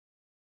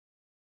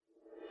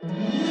John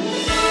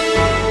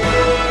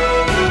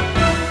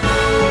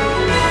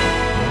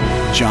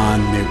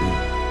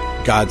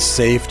Newton. God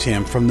saved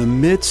him from the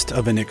midst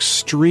of an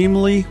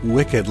extremely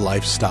wicked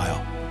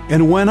lifestyle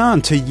and went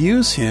on to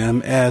use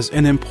him as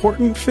an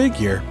important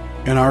figure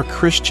in our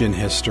Christian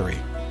history.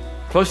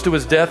 Close to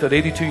his death at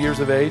 82 years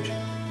of age,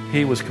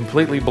 he was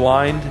completely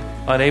blind,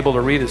 unable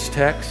to read his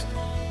text.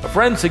 A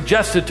friend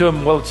suggested to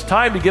him, well, it's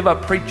time to give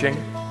up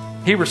preaching.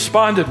 He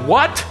responded,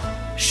 what?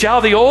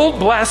 Shall the old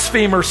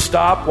blasphemer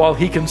stop while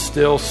he can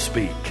still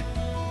speak?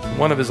 In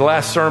one of his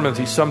last sermons,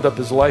 he summed up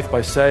his life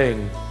by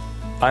saying,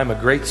 I'm a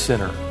great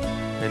sinner,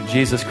 and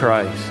Jesus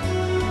Christ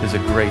is a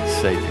great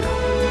Savior.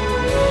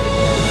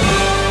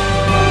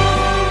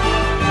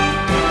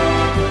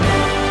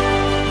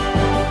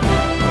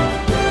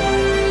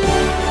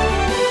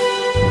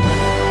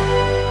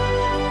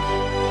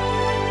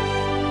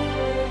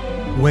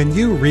 When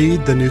you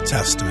read the New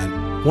Testament,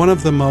 one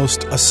of the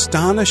most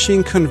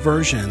astonishing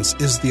conversions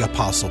is the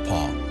Apostle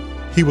Paul.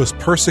 He was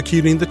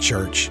persecuting the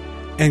church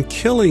and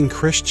killing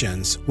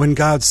Christians when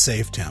God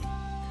saved him.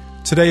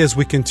 Today, as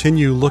we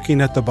continue looking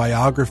at the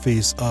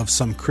biographies of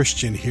some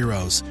Christian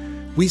heroes,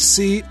 we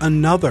see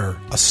another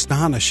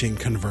astonishing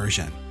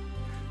conversion.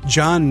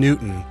 John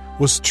Newton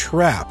was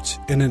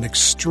trapped in an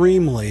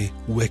extremely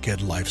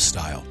wicked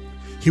lifestyle.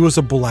 He was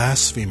a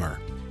blasphemer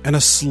and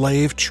a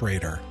slave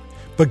trader,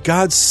 but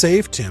God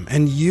saved him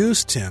and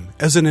used him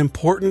as an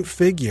important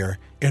figure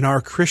in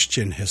our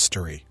Christian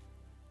history.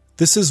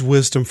 This is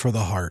Wisdom for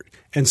the Heart,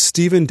 and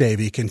Stephen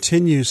Davey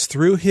continues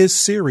through his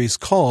series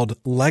called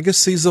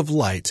Legacies of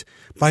Light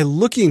by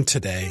looking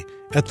today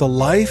at the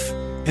life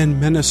and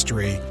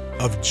ministry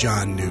of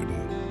John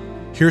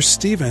Newton. Here's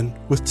Stephen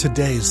with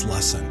today's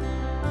lesson.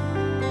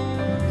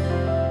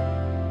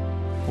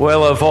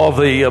 Well, of all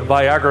the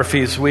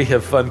biographies we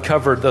have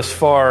uncovered thus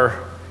far,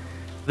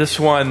 this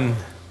one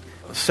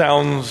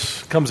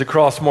comes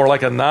across more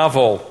like a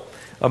novel,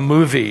 a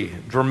movie.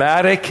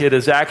 Dramatic, it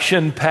is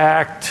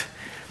action-packed,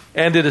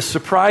 and it is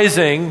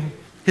surprising.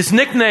 His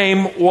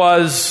nickname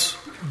was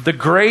the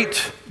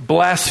Great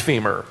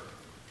Blasphemer.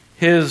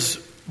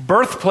 His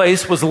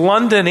birthplace was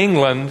London,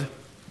 England,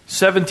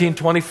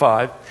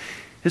 1725.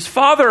 His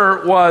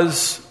father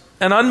was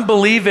an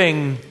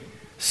unbelieving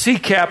sea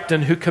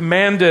captain who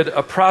commanded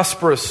a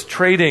prosperous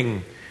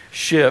trading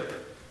ship,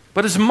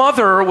 but his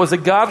mother was a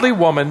godly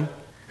woman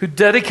who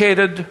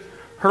dedicated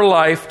her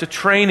life to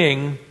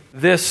training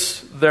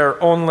their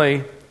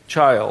only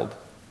child.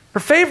 Her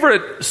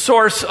favorite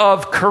source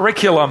of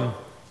curriculum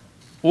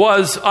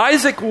was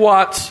Isaac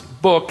Watts'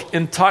 book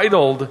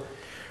entitled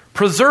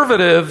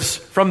Preservatives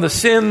from the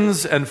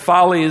Sins and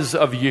Follies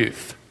of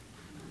Youth.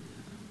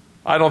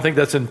 I don't think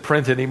that's in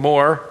print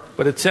anymore,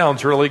 but it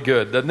sounds really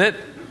good, doesn't it?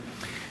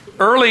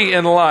 Early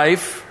in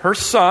life, her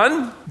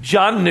son,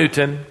 John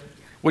Newton,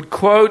 would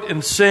quote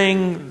and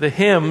sing the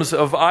hymns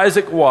of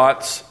Isaac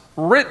Watts,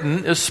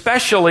 written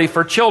especially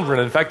for children.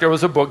 In fact, there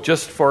was a book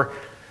just for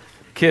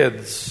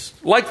kids,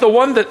 like the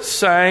one that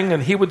sang,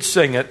 and he would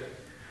sing it,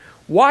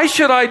 why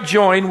should I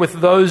join with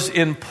those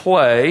in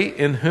play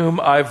in whom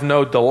I've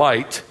no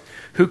delight,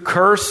 who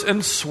curse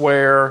and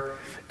swear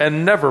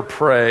and never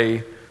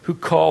pray, who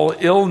call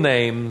ill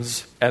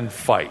names and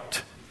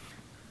fight?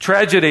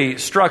 Tragedy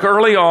struck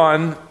early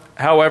on,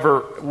 however,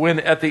 when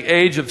at the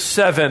age of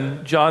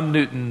 7, John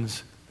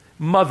Newton's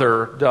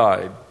mother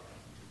died,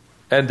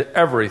 and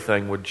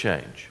everything would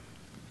change.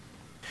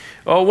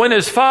 When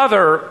his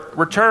father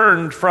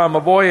returned from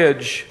a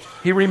voyage,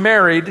 he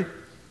remarried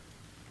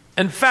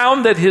and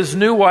found that his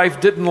new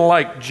wife didn't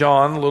like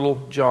John,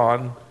 little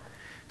John.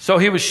 So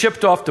he was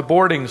shipped off to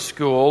boarding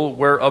school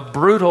where a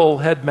brutal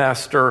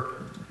headmaster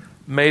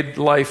made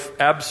life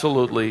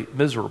absolutely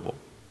miserable.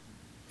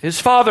 His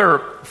father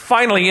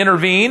finally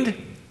intervened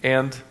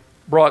and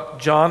brought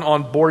John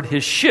on board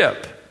his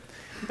ship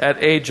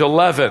at age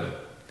 11.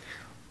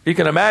 You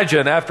can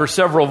imagine, after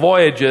several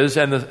voyages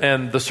and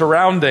the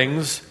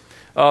surroundings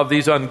of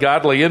these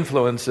ungodly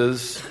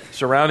influences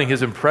surrounding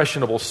his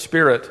impressionable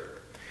spirit,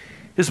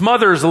 his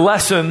mother's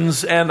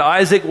lessons and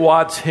Isaac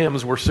Watts'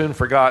 hymns were soon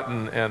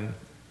forgotten, and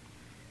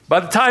by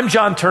the time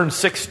John turned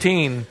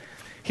 16,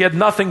 he had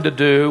nothing to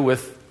do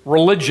with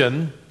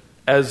religion,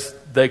 as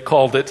they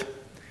called it.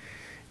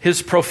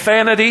 His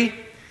profanity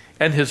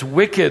and his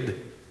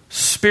wicked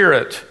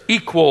spirit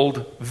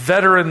equaled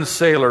veteran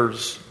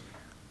sailors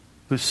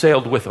who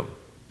sailed with him.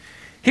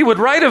 He would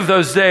write of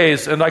those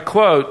days, and I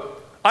quote,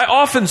 I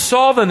often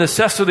saw the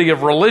necessity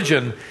of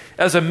religion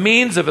as a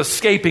means of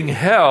escaping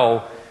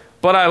hell,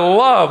 but I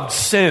loved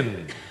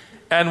sin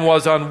and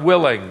was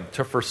unwilling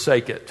to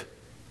forsake it.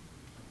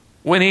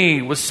 When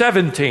he was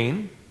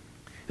 17,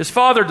 his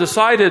father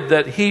decided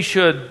that he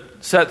should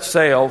set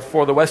sail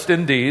for the West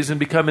Indies and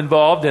become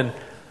involved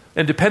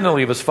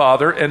independently of his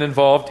father, and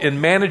involved in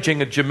managing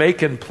a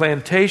Jamaican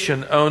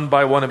plantation owned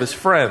by one of his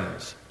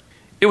friends.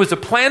 It was a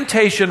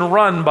plantation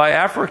run by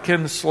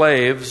African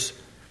slaves,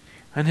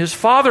 and his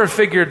father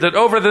figured that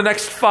over the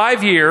next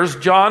 5 years,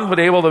 John would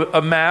be able to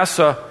amass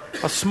a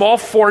small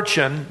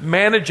fortune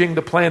managing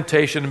the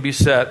plantation and be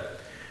set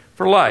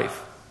for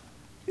life.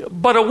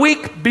 But a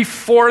week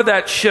before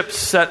that ship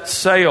set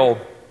sail,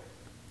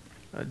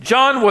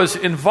 John was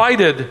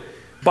invited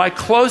by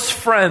close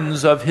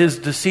friends of his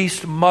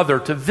deceased mother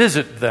to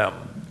visit them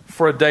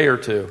for a day or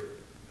two.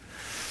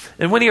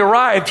 And when he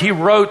arrived, he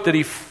wrote that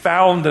he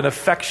found an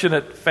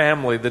affectionate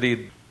family that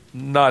he'd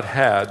not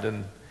had,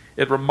 and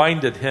it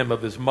reminded him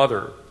of his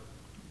mother.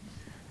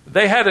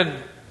 They had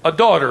a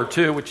daughter,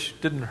 too, which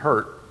didn't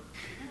hurt.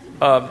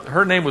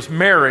 Her name was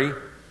Mary,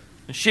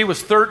 and she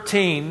was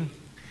 13,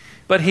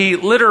 but he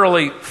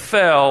literally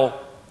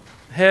fell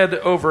head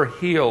over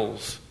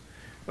heels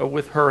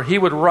with her. He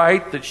would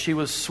write that she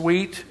was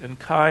sweet and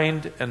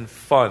kind and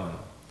fun.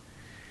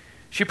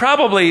 She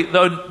probably,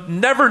 though,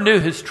 never knew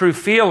his true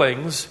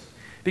feelings,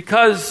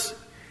 because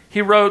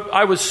he wrote,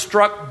 "I was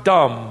struck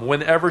dumb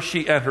whenever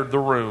she entered the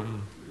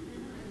room."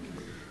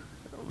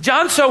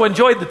 John so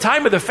enjoyed the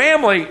time of the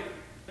family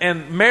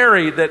and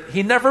Mary that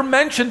he never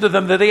mentioned to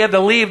them that he had to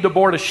leave to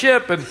board a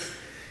ship. And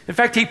in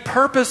fact, he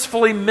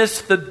purposefully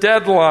missed the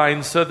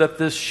deadline so that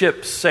this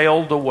ship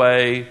sailed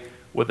away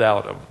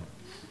without him.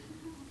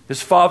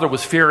 His father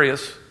was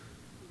furious,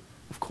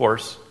 of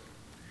course,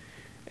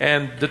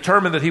 and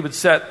determined that he would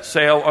set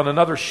sail on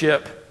another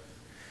ship,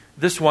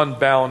 this one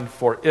bound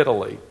for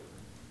Italy.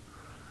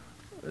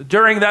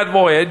 During that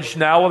voyage,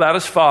 now without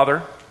his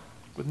father,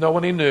 with no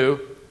one he knew,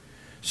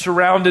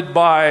 surrounded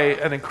by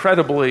an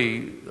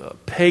incredibly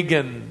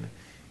pagan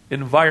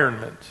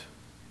environment,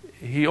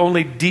 he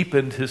only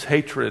deepened his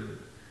hatred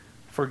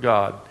for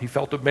God. He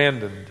felt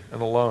abandoned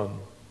and alone.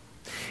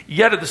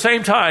 Yet at the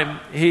same time,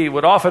 he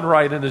would often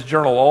write in his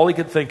journal, all he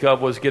could think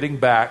of was getting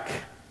back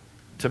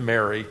to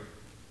Mary.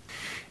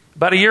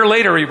 About a year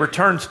later, he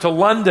returns to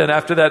London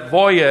after that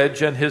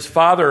voyage, and his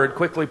father had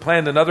quickly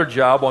planned another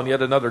job on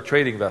yet another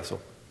trading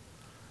vessel.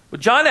 But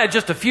John had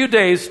just a few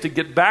days to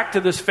get back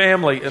to this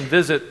family and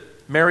visit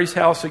Mary's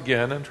house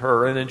again and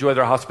her and enjoy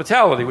their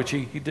hospitality, which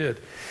he did.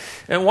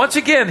 And once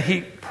again,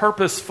 he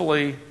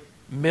purposefully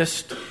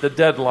missed the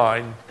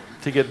deadline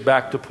to get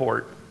back to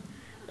port,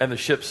 and the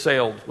ship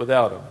sailed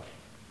without him.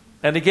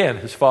 And again,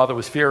 his father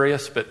was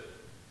furious, but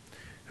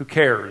who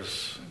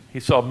cares? He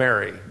saw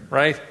Mary,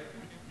 right?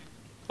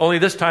 Only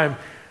this time,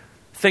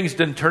 things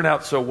didn't turn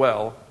out so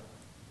well.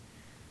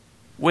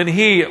 When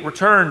he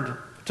returned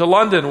to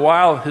London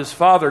while his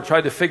father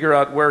tried to figure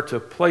out where to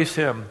place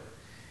him,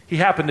 he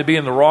happened to be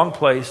in the wrong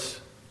place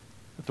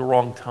at the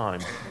wrong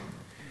time.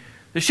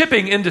 The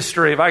shipping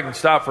industry, if I can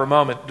stop for a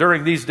moment,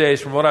 during these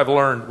days, from what I've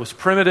learned, was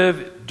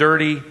primitive,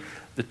 dirty,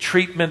 the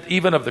treatment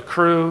even of the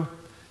crew,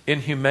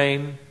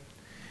 inhumane.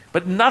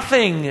 But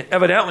nothing,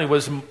 evidently,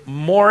 was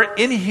more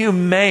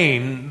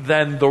inhumane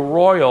than the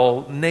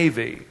Royal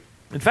Navy.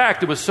 In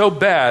fact, it was so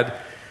bad,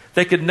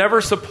 they could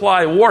never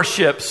supply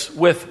warships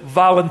with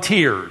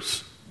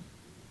volunteers.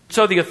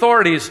 So the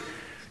authorities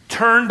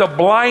turned a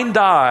blind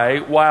eye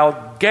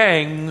while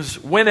gangs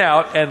went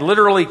out and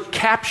literally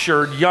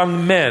captured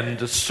young men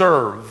to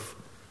serve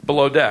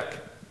below deck.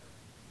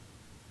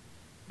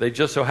 They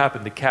just so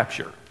happened to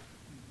capture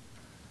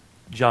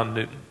John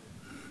Newton.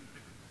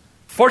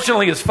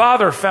 Fortunately, his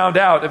father found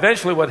out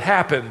eventually what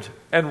happened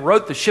and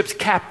wrote the ship's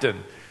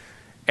captain.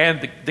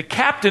 And the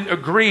captain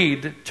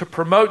agreed to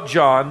promote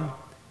John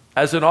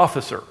as an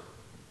officer,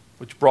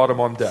 which brought him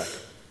on deck.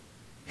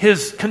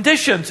 His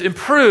conditions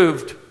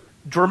improved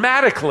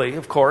dramatically,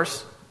 of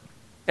course,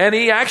 and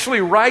he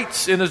actually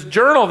writes in his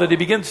journal that he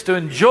begins to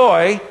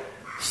enjoy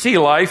sea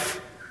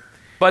life,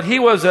 but he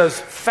was as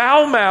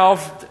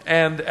foul-mouthed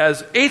and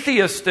as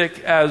atheistic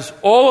as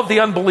all of the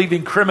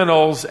unbelieving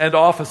criminals and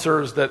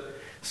officers that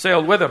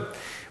sailed with him.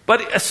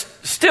 But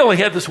still,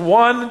 he had this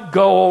one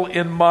goal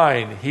in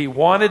mind. He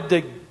wanted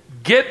to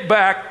get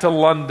back to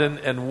London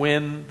and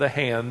win the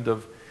hand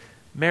of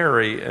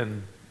Mary,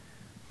 and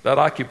that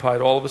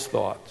occupied all of his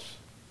thoughts.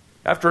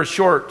 After a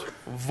short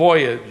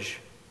voyage,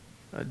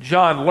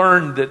 John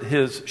learned that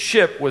his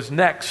ship was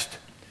next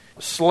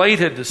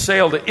slated to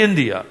sail to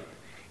India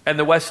and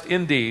the West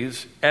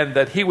Indies, and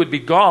that he would be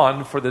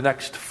gone for the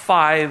next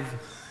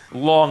 5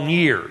 long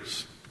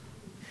years.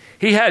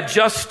 He had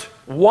just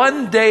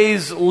 1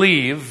 day's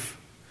leave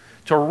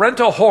to rent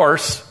a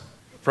horse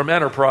from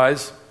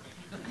Enterprise,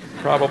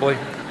 probably,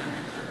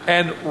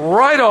 and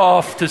ride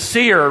off to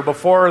see her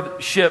before the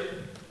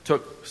ship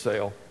took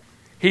sail.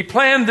 He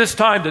planned this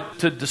time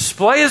to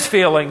display his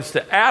feelings,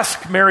 to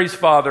ask Mary's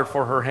father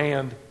for her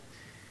hand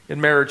in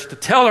marriage, to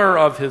tell her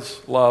of his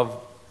love.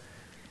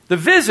 The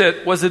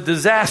visit was a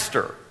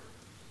disaster.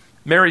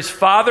 Mary's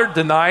father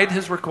denied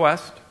his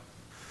request.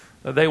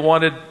 They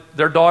wanted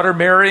their daughter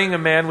marrying a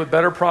man with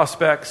better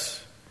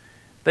prospects.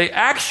 They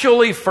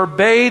actually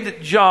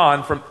forbade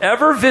John from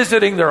ever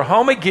visiting their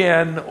home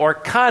again or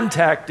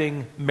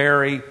contacting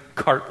Mary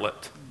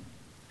Cartlett.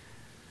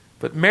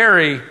 But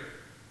Mary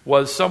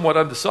was somewhat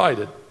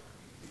undecided,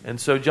 and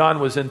so John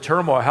was in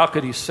turmoil. How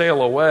could he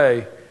sail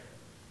away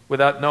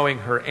without knowing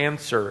her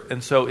answer?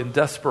 And so in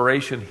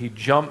desperation, he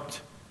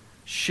jumped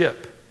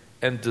ship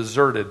and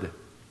deserted,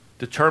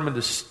 determined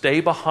to stay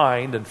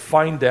behind and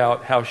find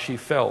out how she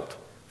felt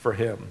for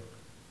him.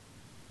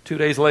 2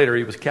 days later,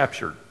 he was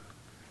captured,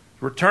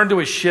 returned to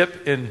his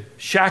ship in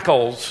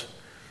shackles.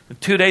 And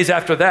 2 days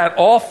after that,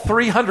 all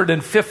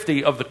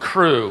 350 of the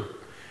crew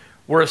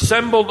were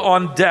assembled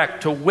on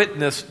deck to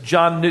witness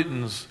John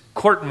Newton's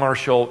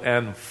court-martial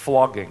and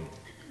flogging.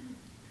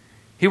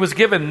 He was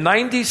given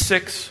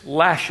 96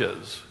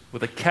 lashes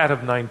with a cat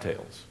of nine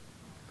tails,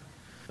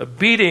 a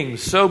beating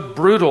so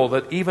brutal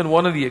that even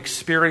one of the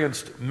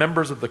experienced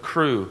members of the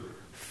crew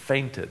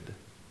fainted.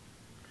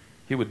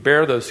 He would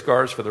bear those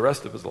scars for the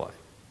rest of his life.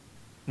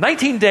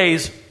 19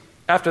 days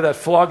after that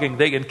flogging,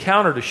 they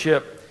encountered a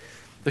ship,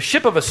 the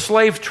ship of a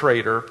slave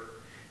trader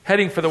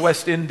heading for the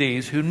West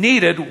Indies, who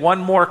needed one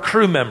more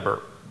crew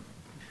member.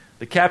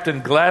 The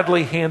captain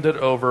gladly handed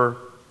over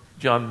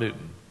John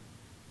Newton.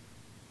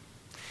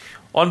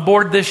 On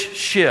board this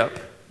ship,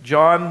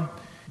 John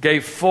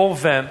gave full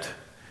vent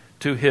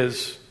to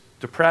his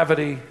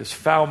depravity, his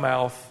foul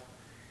mouth,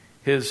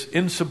 his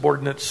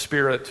insubordinate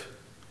spirit,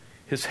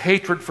 his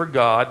hatred for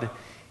God,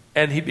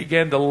 and he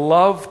began to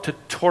love to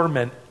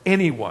torment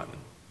anyone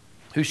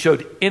who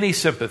showed any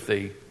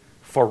sympathy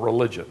for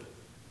religion.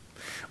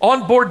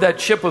 On board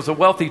that ship was a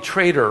wealthy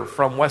trader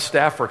from West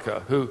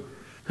Africa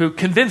who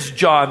convinced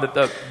John that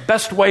the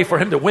best way for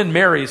him to win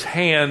Mary's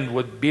hand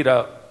would be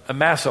to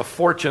amass a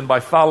fortune by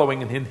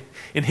following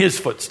in his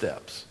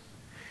footsteps.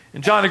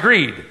 And John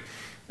agreed.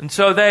 And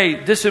so they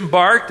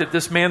disembarked at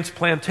this man's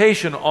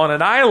plantation on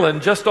an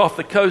island just off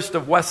the coast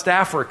of West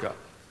Africa.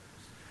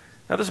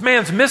 Now, this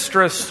man's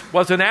mistress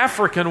was an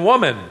African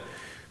woman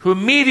who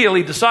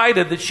immediately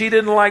decided that she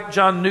didn't like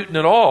John Newton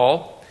at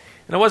all.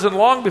 And it wasn't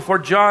long before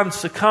John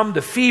succumbed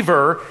to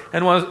fever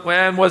and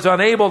was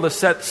unable to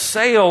set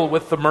sail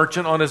with the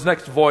merchant on his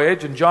next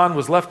voyage. And John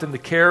was left in the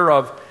care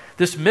of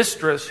this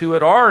mistress who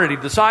had already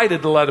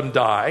decided to let him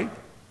die.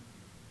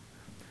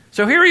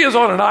 So here he is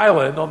on an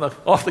island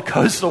off the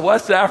coast of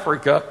West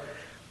Africa,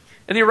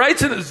 and he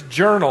writes in his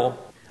journal,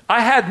 "I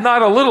had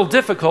not a little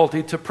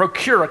difficulty to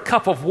procure a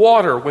cup of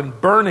water when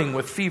burning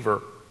with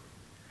fever.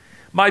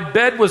 My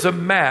bed was a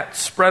mat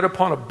spread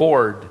upon a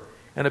board,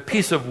 and a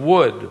piece of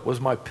wood was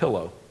my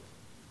pillow.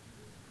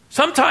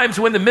 Sometimes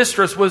when the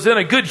mistress was in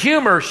a good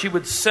humor, she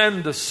would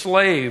send a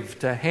slave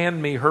to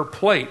hand me her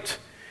plate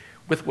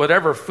with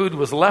whatever food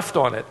was left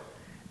on it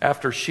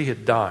after she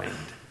had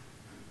dined."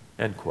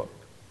 End quote.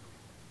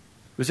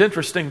 It was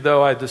interesting,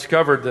 though, I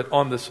discovered that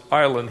on this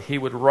island he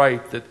would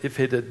write that if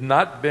it had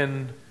not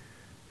been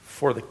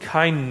for the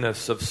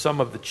kindness of some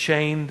of the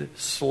chained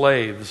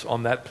slaves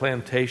on that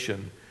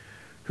plantation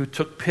who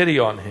took pity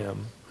on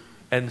him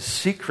and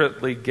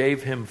secretly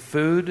gave him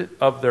food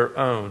of their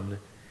own,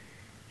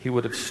 he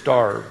would have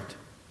starved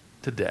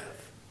to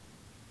death.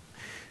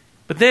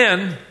 But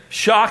then,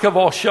 shock of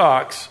all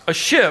shocks, a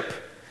ship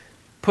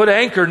put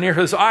anchor near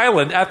his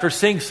island after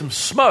seeing some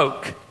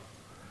smoke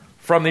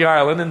from the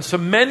island, and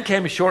some men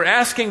came ashore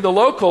asking the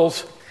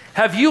locals,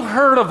 "Have you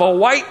heard of a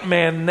white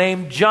man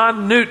named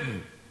John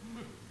Newton?"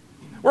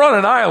 We're on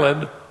an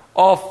island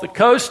off the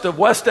coast of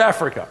West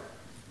Africa.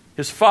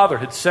 His father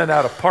had sent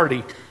out a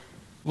party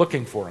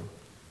looking for him.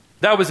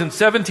 That was in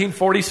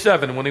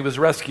 1747 when he was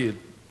rescued.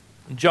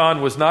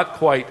 John was not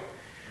quite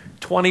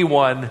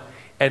 21,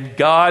 and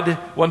God,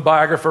 one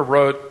biographer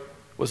wrote,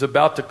 was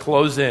about to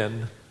close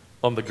in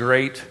on the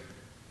great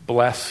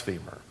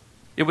blasphemer.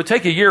 It would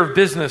take a year of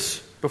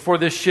business before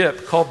this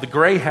ship, called the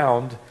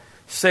Greyhound,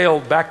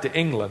 sailed back to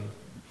England.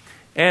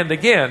 And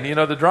again,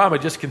 the drama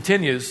just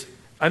continues.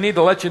 I need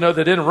to let you know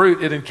that en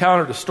route it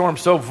encountered a storm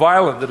so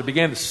violent that it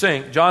began to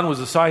sink. John was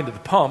assigned to the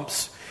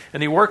pumps,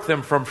 and he worked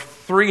them from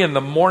 3 in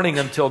the morning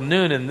until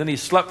noon, and then he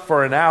slept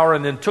for an hour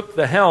and then took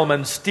the helm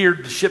and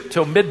steered the ship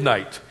till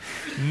midnight.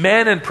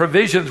 Men and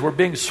provisions were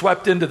being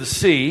swept into the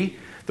sea.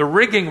 The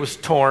rigging was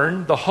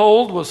torn. The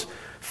hold was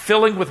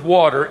filling with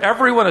water.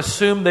 Everyone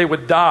assumed they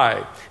would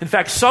die. In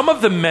fact, some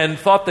of the men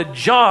thought that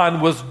John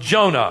was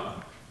Jonah.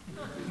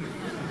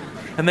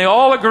 And they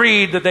all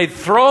agreed that they'd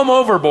throw him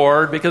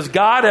overboard because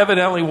God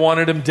evidently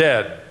wanted him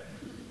dead.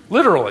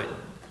 Literally.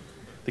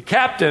 The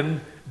captain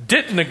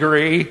didn't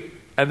agree,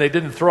 and they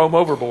didn't throw him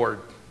overboard.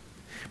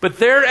 But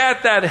there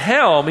at that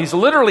helm, he's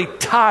literally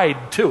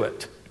tied to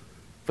it.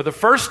 For the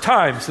first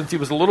time since he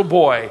was a little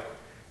boy,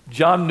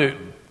 John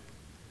Newton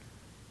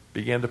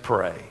began to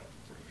pray.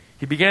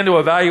 He began to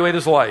evaluate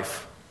his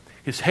life,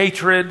 his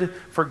hatred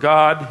for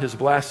God, his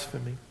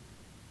blasphemy.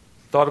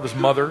 Thought of his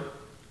mother,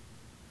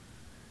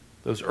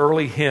 those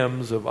early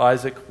hymns of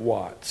Isaac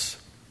Watts.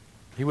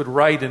 He would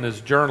write in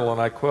his journal, and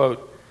I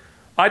quote,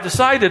 "I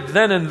decided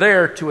then and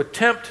there to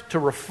attempt to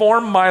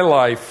reform my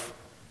life,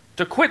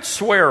 to quit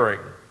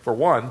swearing, for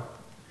one,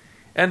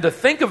 and to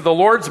think of the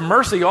Lord's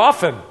mercy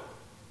often,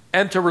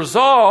 and to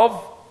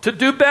resolve to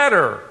do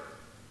better."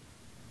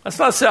 That's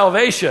not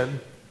salvation.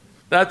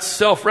 That's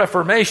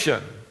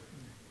self-reformation.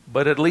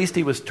 But at least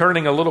he was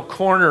turning a little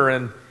corner,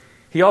 and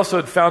he also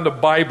had found a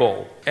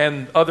Bible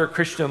and other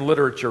Christian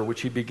literature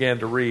which he began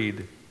to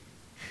read.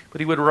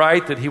 But he would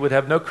write that he would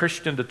have no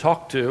Christian to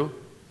talk to,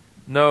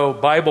 no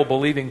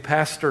Bible-believing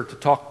pastor to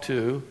talk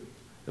to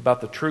about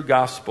the true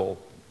gospel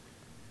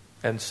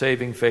and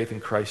saving faith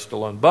in Christ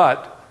alone.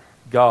 But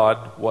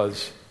God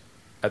was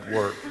at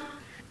work.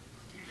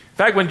 In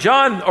fact, when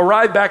John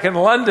arrived back in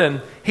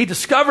London, he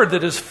discovered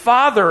that his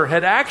father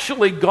had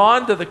actually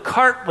gone to the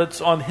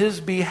Cartlets on his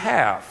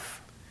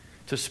behalf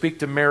to speak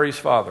to Mary's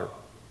father.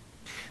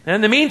 And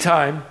in the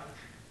meantime,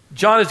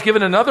 John is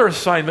given another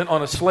assignment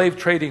on a slave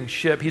trading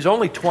ship. He's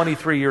only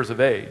 23 years of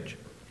age.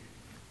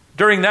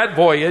 During that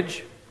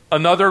voyage,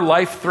 another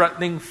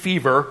life-threatening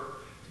fever,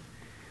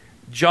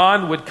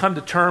 John would come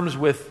to terms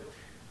with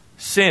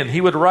sin.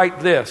 He would write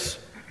this,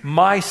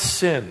 "My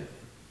sin.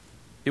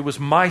 It was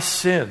my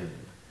sin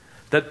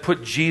that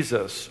put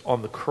Jesus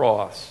on the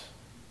cross,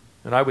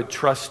 and I would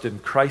trust in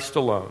Christ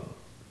alone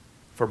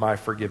for my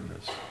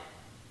forgiveness."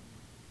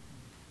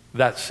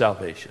 That's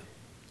salvation.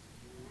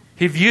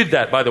 He viewed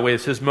that, by the way,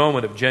 as his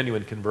moment of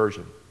genuine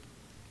conversion.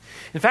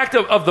 In fact,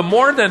 of the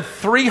more than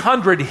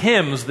 300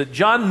 hymns that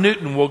John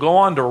Newton will go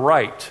on to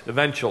write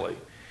eventually,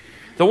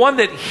 the one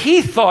that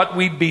he thought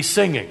we'd be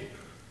singing,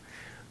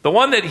 the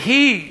one that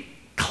he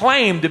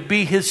claimed to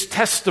be his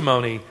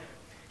testimony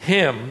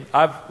hymn,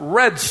 I've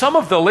read some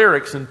of the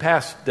lyrics in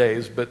past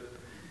days, but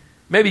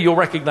maybe you'll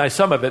recognize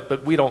some of it,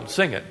 but we don't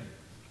sing it.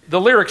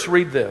 The lyrics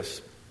read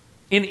this: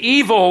 "In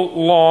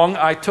evil long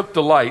I took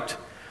delight,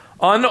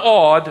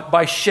 unawed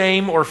by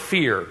shame or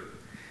fear,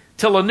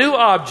 till a new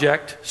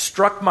object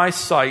struck my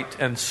sight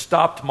and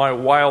stopped my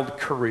wild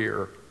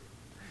career.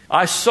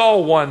 I saw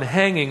one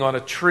hanging on a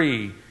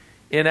tree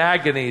in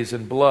agonies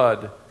and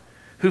blood,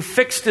 who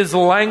fixed his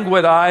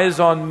languid eyes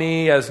on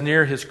me as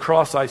near his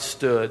cross I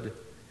stood.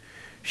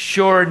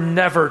 Sure,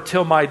 never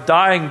till my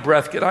dying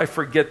breath could I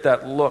forget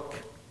that look.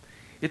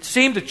 It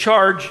seemed to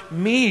charge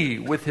me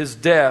with his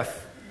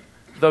death,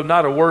 though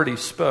not a word he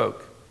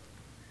spoke.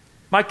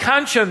 My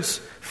conscience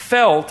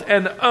felt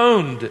and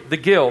owned the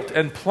guilt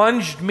and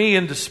plunged me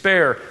in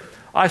despair.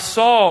 I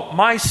saw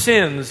my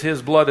sins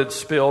his blood had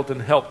spilled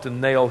and helped to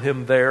nail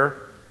him there.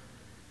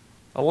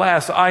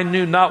 Alas, I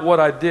knew not what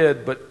I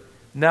did, but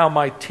now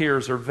my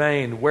tears are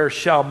vain. Where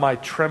shall my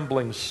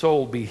trembling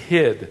soul be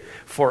hid?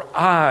 For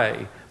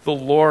I, the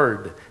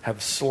Lord,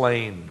 have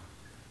slain."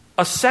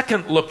 A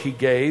second look he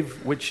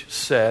gave, which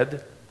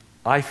said,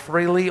 "I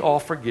freely all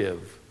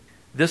forgive.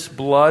 This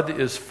blood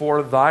is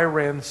for thy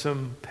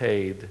ransom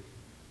paid.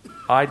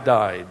 I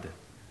died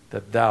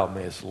that thou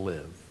mayest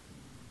live."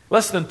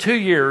 Less than 2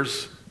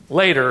 years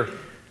later,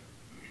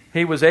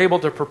 he was able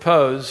to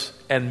propose,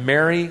 and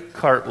Mary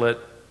Cartlet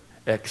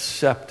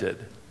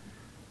accepted.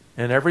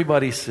 And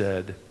everybody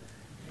said,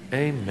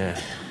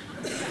 "Amen."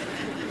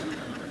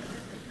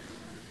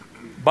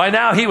 By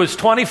now he was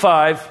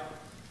 25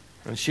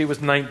 and she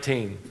was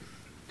 19.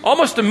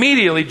 Almost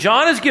immediately,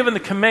 John is given the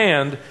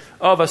command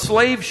of a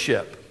slave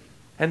ship.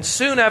 And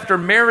soon after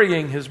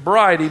marrying his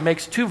bride, he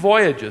makes 2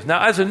 voyages.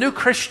 Now, as a new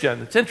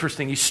Christian, it's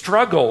interesting, he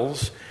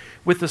struggles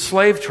with the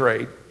slave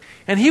trade.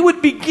 And he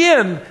would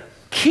begin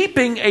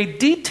keeping a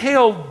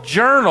detailed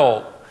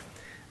journal.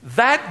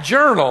 That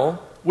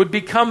journal would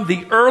become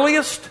the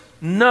earliest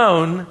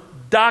known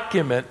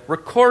document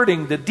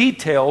recording the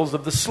details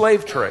of the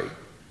slave trade.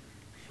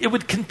 It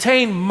would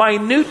contain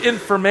minute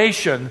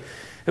information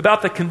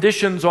about the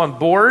conditions on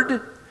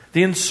board,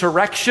 the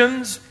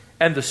insurrections,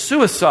 and the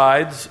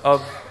suicides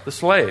of the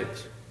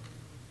slaves.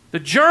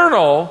 That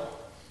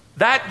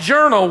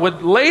journal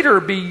would later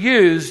be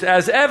used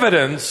as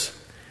evidence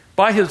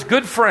by his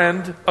good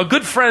friend, a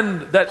good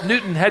friend that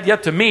Newton had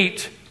yet to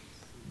meet,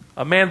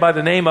 a man by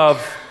the name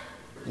of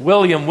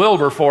William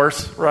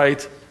Wilberforce,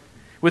 right,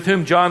 with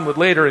whom John would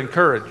later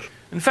encourage.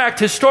 In fact,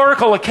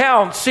 historical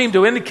accounts seem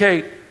to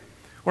indicate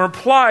or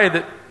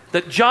imply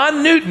that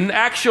John Newton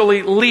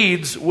actually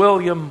leads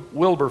William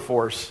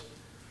Wilberforce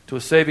to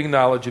a saving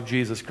knowledge of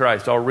Jesus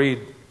Christ. I'll read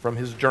from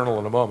his journal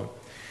in a moment.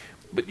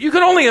 But you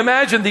can only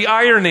imagine the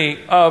irony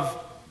of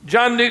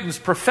John Newton's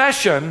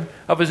profession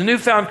of his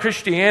newfound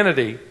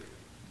Christianity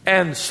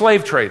and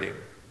slave trading.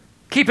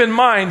 Keep in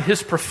mind,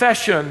 his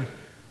profession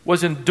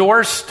was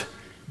endorsed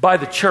by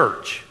the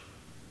church.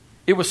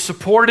 It was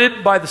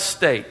supported by the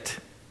state.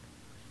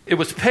 It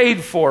was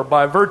paid for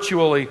by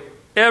virtually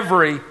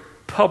every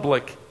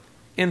public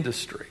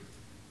industry.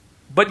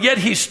 But yet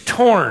he's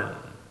torn.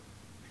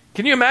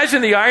 Can you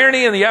imagine the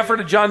irony and the effort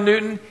of John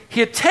Newton?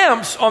 He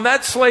attempts on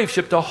that slave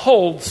ship to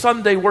hold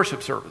Sunday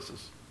worship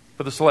services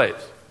for the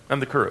slaves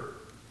and the crew.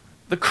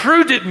 The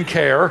crew didn't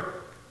care,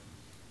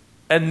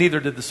 and neither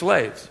did the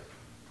slaves.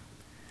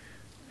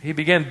 He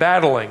began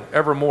battling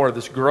ever more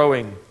this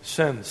growing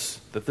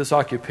sense that this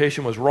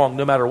occupation was wrong,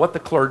 no matter what the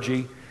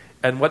clergy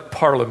and what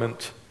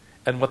Parliament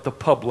and what the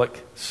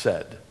public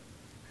said.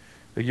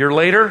 A year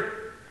later,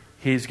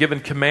 he's given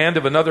command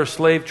of another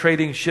slave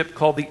trading ship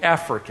called the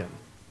African.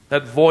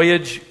 That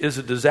voyage is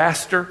a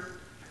disaster.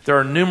 There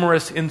are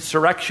numerous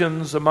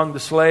insurrections among the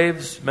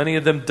slaves. Many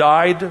of them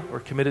died or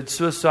committed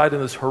suicide in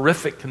those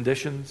horrific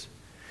conditions.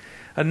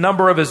 A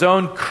number of his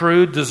own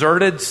crew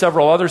deserted.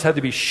 Several others had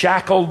to be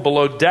shackled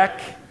below deck.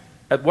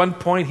 At one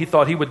point, he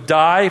thought he would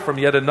die from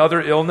yet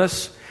another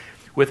illness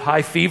with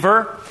high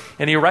fever.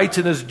 And he writes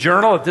in his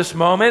journal at this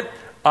moment,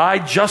 "I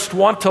just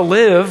want to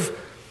live.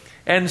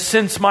 And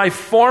since my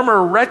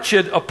former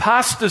wretched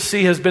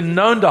apostasy has been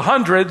known to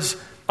hundreds,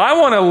 I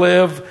want to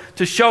live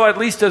to show at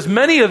least as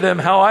many of them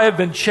how I have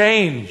been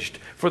changed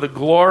for the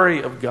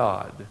glory of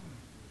God.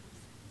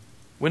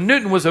 When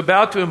Newton was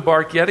about to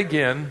embark yet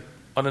again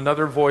on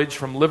another voyage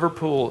from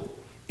Liverpool,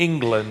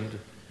 England,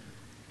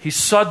 he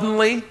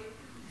suddenly,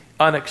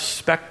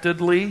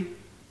 unexpectedly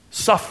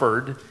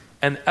suffered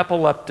an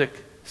epileptic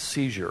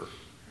seizure.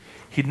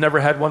 He'd never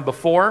had one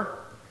before.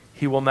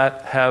 He will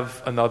not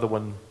have another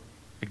one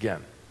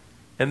again.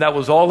 And that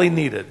was all he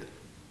needed.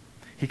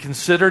 He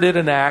considered it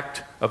an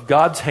act of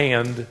God's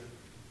hand,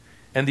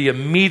 and he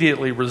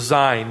immediately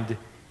resigned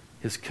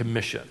his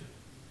commission.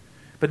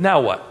 But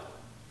now what?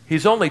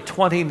 He's only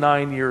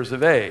 29 years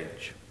of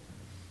age.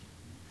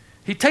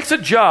 He takes a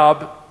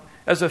job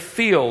as in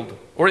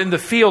the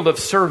field of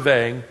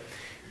surveying.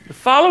 The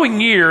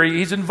following year,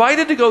 he's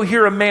invited to go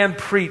hear a man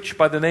preach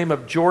by the name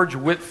of George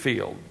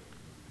Whitefield.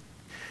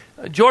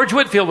 George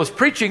Whitefield was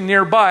preaching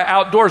nearby,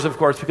 outdoors, of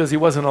course, because he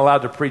wasn't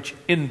allowed to preach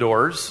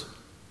indoors.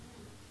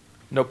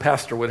 No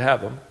pastor would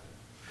have him.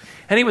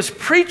 And he was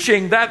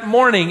preaching that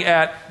morning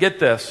at, get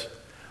this,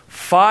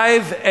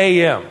 5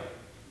 a.m.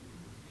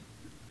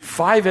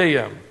 5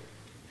 a.m.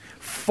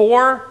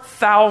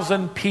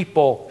 4,000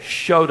 people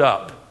showed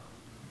up.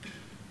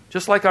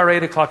 Just like our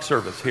 8 o'clock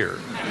service here.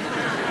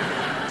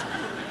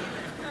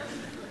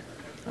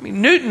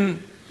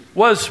 Newton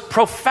was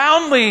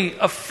profoundly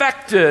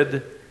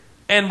affected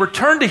and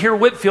returned to hear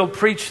Whitefield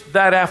preach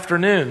that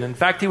afternoon. In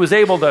fact, he was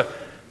able to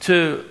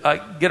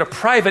get a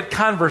private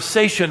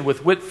conversation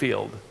with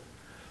Whitefield.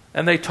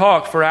 And they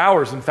talked for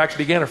hours. In fact,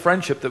 began a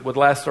friendship that would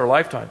last their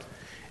lifetimes.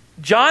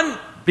 John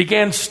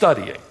began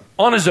studying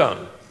on his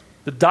own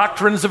the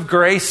doctrines of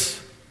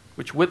grace,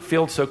 which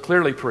Whitefield so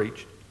clearly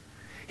preached.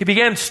 He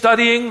began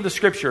studying the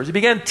Scriptures. He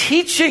began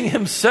teaching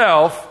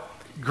himself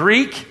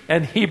Greek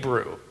and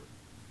Hebrew.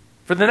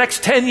 For the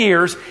next 10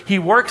 years, he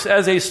works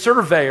as a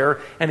surveyor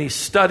and he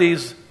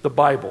studies the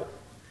Bible.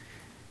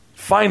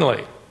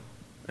 Finally,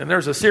 and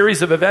there's a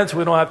series of events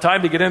we don't have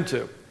time to get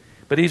into,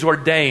 but he's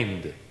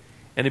ordained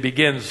and he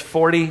begins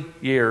 40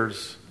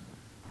 years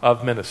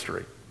of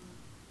ministry.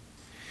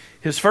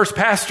 His first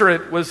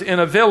pastorate was in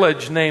a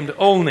village named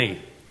Olney.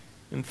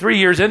 And 3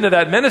 years into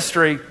that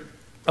ministry,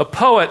 a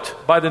poet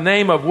by the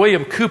name of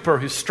William Cowper,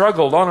 who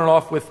struggled on and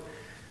off with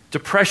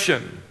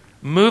depression,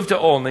 moved to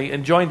Olney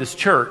and joined his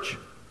church.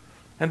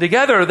 And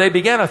together they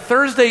began a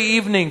Thursday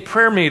evening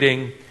prayer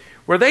meeting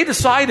where they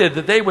decided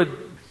that they would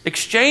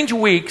exchange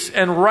weeks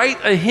and write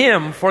a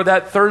hymn for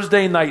that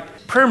Thursday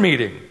night prayer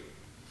meeting.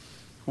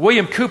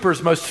 William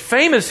Cowper's most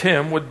famous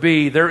hymn would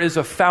be, "There is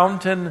a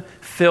fountain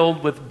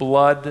filled with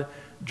blood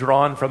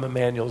drawn from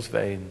Emmanuel's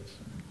veins."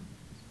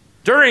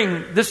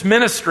 During this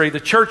ministry,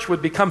 the church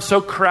would become so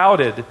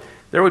crowded,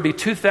 there would be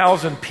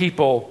 2,000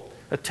 people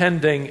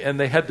attending, and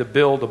they had to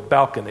build a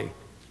balcony.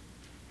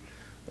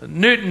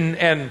 Newton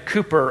and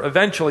Cowper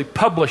eventually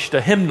published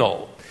a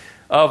hymnal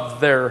of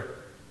their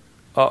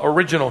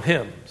original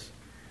hymns.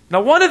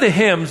 Now, one of the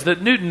hymns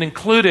that Newton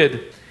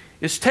included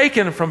is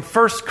taken from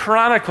 1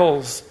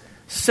 Chronicles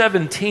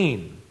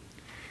 17.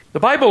 The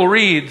Bible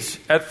reads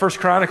at 1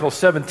 Chronicles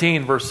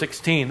 17, verse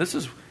 16. This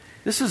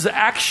is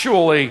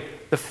actually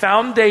the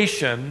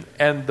foundation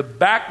and the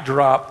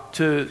backdrop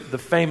to the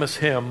famous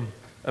hymn,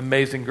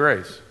 Amazing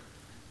Grace,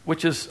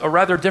 which is a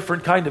rather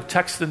different kind of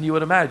text than you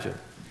would imagine.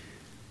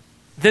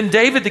 Then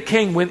David the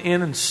king went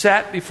in and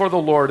sat before the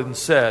Lord and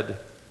said,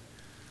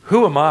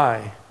 "Who am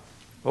I,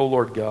 O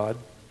Lord God?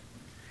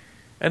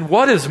 And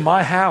what is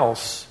my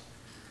house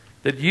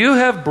that you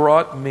have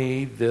brought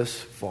me this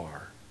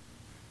far?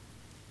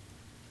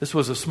 This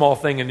was a small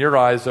thing in your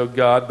eyes, O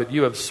God, but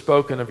you have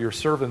spoken of your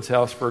servant's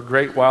house for a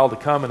great while to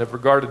come and have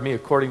regarded me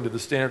according to the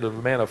standard of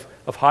a man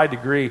of high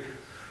degree,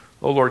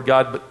 O Lord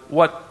God. But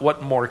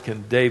what more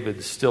can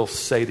David still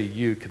say to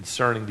you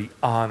concerning the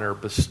honor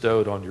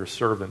bestowed on your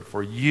servant?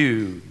 For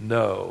you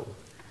know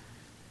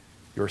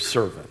your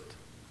servant."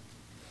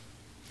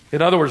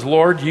 In other words,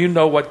 Lord, you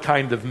know what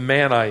kind of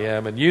man I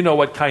am, and you know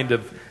what kind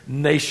of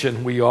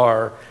nation we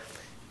are.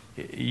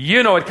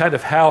 You know what kind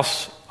of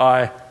house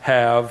I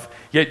have,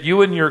 yet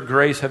you in your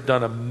grace have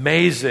done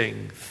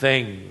amazing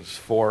things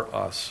for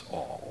us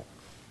all.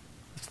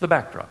 That's the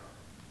backdrop.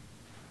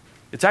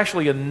 It's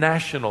actually a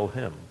national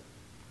hymn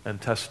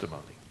and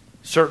testimony.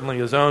 Certainly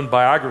his own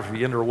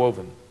biography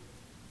interwoven.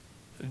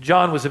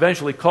 John was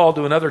eventually called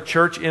to another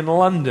church in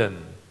London,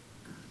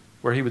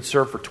 where he would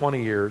serve for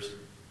 20 years.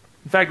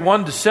 In fact,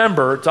 one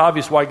December, it's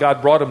obvious why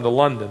God brought him to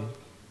London,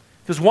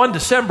 because one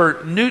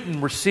December,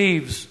 Newton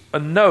receives a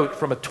note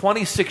from a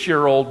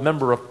 26-year-old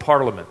member of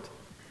Parliament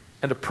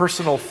and a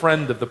personal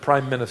friend of the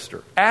Prime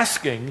Minister,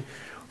 asking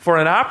for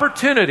an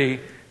opportunity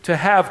to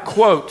have,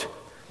 quote,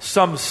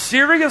 "some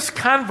serious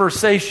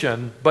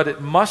conversation, but it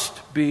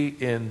must be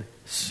in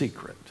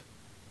secret."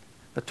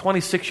 The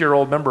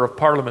 26-year-old member of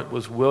Parliament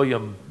was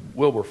William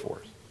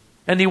Wilberforce.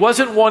 And he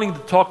wasn't wanting to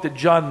talk to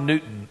John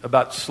Newton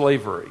about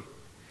slavery.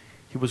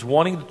 He was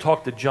wanting to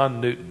talk to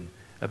John Newton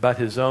about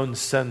his own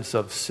sense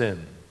of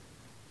sin.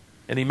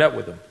 And he met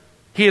with him.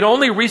 He had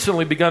only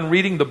recently begun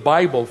reading the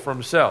Bible for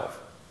himself.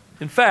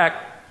 In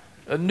fact,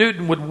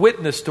 Newton would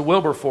witness to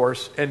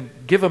Wilberforce and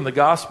give him the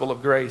gospel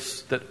of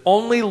grace that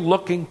only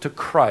looking to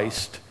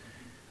Christ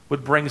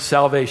would bring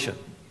salvation.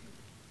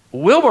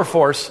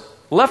 Wilberforce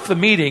left the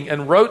meeting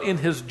and wrote in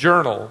his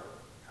journal,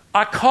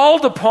 "I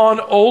called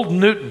upon old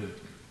Newton,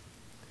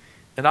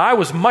 and I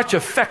was much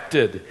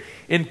affected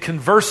in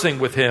conversing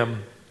with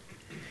him,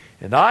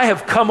 and I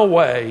have come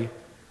away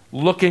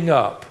looking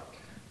up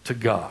to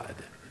God."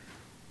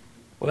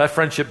 Well, that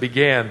friendship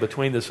began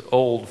between this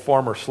old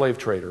former slave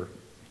trader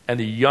and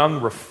a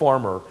young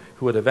reformer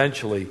who would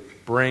eventually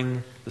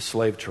bring the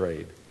slave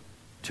trade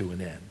to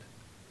an end.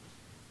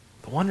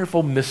 The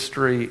wonderful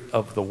mystery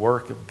of the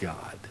work of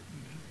God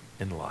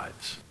in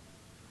lives.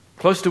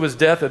 Close to his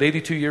death at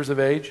 82 years of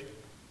age,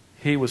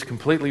 he was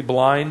completely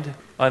blind,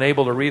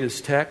 unable to read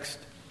his text.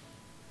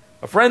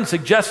 A friend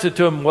suggested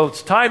to him, "Well,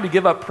 it's time to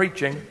give up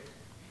preaching."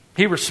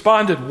 He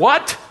responded,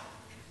 "What?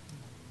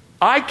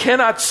 I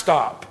cannot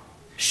stop.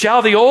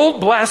 Shall the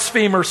old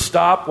blasphemer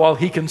stop while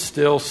he can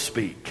still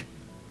speak?"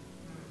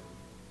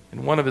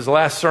 In one of his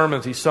last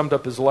sermons, he summed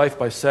up his life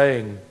by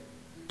saying,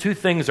 "Two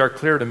things are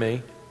clear to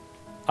me.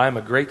 I am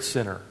a great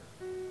sinner,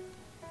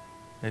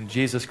 and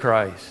Jesus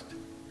Christ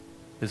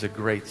is a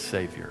great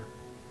Savior."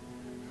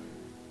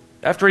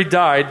 After he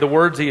died, the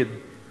words he had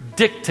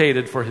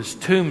dictated for his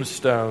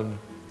tombstone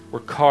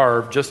were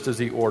carved just as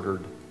he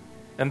ordered.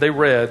 And they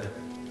read,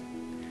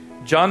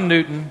 "John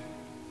Newton,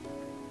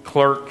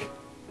 clerk,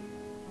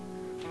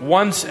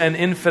 once an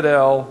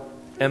infidel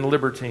and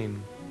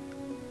libertine,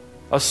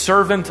 a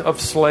servant of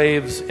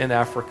slaves in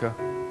Africa,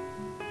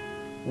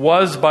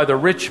 was by the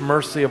rich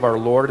mercy of our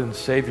Lord and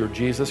Savior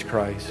Jesus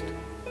Christ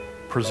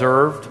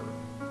preserved,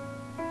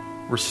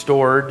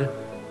 restored,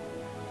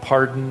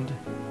 pardoned,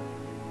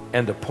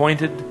 and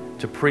appointed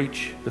to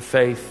preach the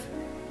faith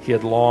he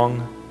had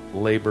long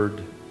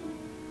labored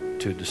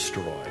to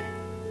destroy."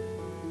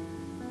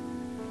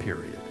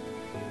 Period.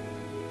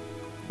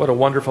 What a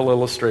wonderful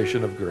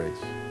illustration of grace.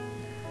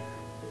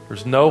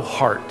 There's no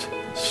heart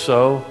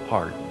so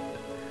hardened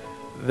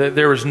that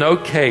there is no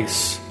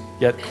case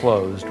yet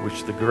closed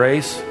which the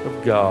grace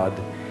of God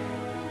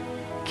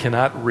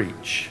cannot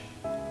reach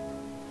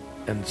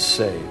and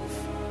save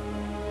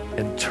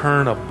and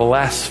turn a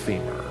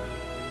blasphemer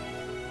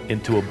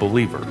into a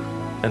believer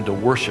and a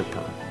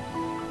worshiper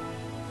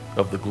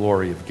of the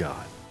glory of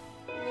God.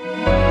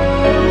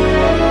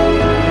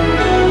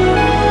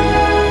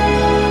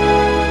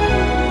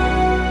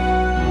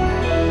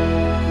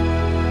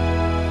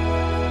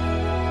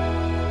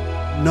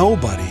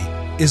 Nobody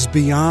is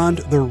beyond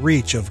the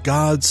reach of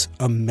God's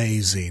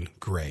amazing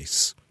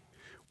grace.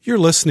 You're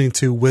listening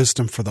to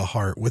Wisdom for the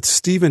Heart with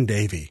Stephen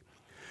Davey.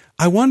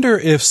 I wonder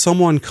if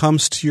someone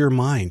comes to your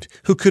mind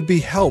who could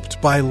be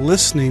helped by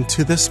listening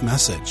to this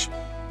message.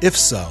 If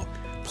so,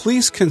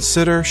 please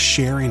consider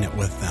sharing it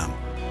with them.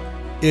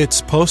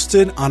 It's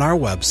posted on our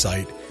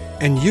website,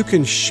 and you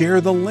can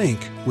share the link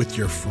with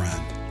your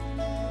friend.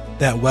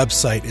 That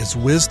website is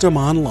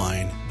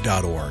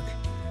wisdomonline.org.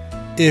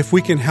 If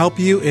we can help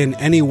you in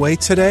any way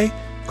today,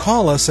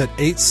 call us at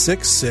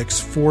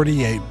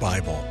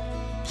 866-48-BIBLE.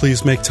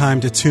 Please make time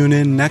to tune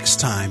in next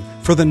time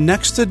for the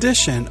next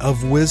edition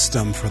of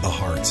Wisdom for the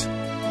Heart.